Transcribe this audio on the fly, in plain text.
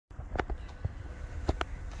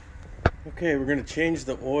Okay, we're going to change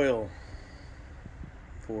the oil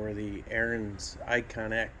for the Ariens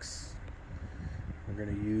IKONX. We're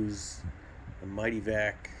going to use the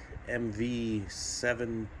MightyVac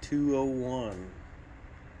MV7201. I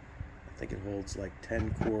think it holds like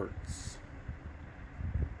 10 quarts.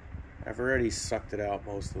 I've already sucked it out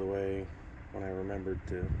most of the way when I remembered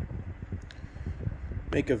to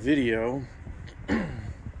make a video. You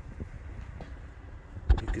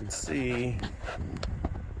can see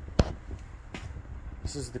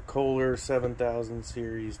this is the Kohler 7000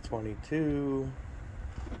 Series 22.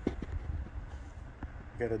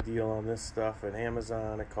 Got a deal on this stuff at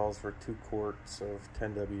Amazon. It calls for 2 quarts of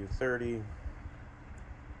 10W30.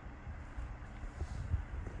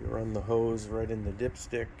 You run the hose right in the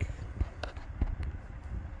dipstick.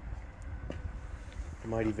 The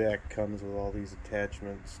MightyVac comes with all these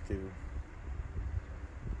attachments to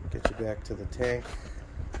get you back to the tank.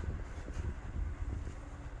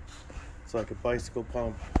 It's like a bicycle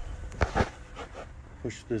pump.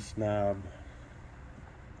 Push this knob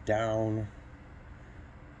down.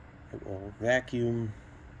 It will vacuum.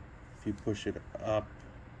 If you push it up,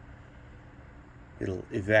 it'll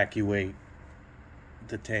evacuate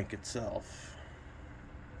the tank itself.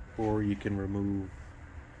 Or you can remove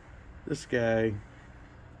this guy.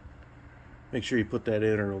 Make sure you put that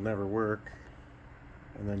in or it'll never work.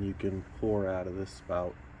 And then you can pour out of this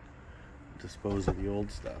spout, dispose of the old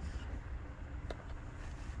stuff.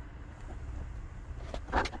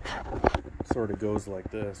 Sort of goes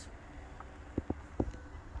like this.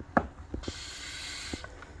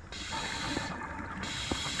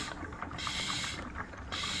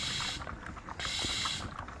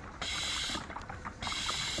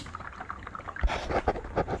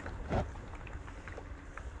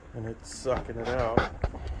 And it's sucking it out.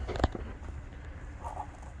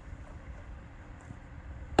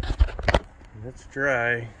 And it's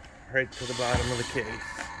dry right to the bottom of the case.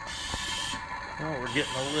 Oh, we're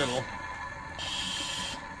getting a little.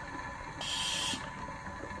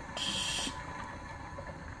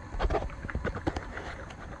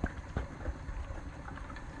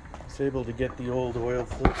 It's able to get the old oil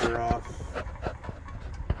filter off.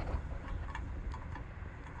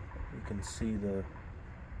 You can see the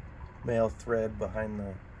male thread behind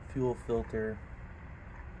the fuel filter.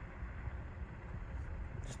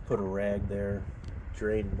 Just put a rag there,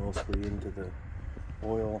 drain mostly into the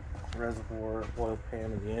oil reservoir, oil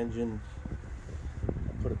pan of the engine.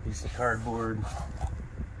 Put a piece of cardboard.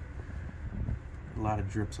 A lot of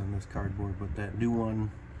drips on this cardboard, but that new one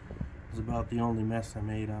is about the only mess I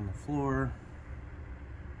made on the floor.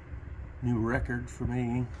 New record for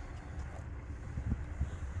me.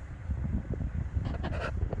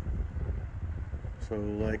 So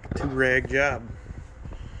like a 2-rag job.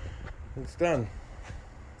 It's done.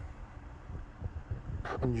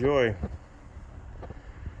 Enjoy.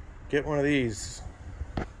 Get one of these.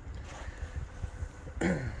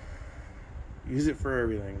 Use it for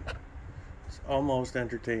everything. It's almost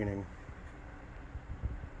entertaining.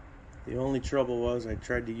 The only trouble was I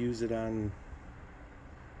tried to use it on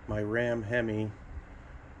my Ram Hemi,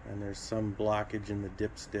 and there's some blockage in the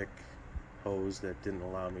dipstick hose that didn't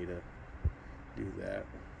allow me to do that.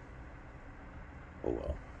 Oh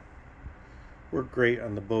well. Worked great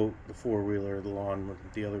on the boat, the 4-wheeler, the lawn with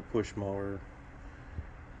the other push mower.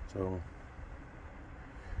 So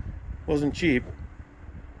wasn't cheap,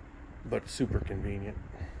 but super convenient.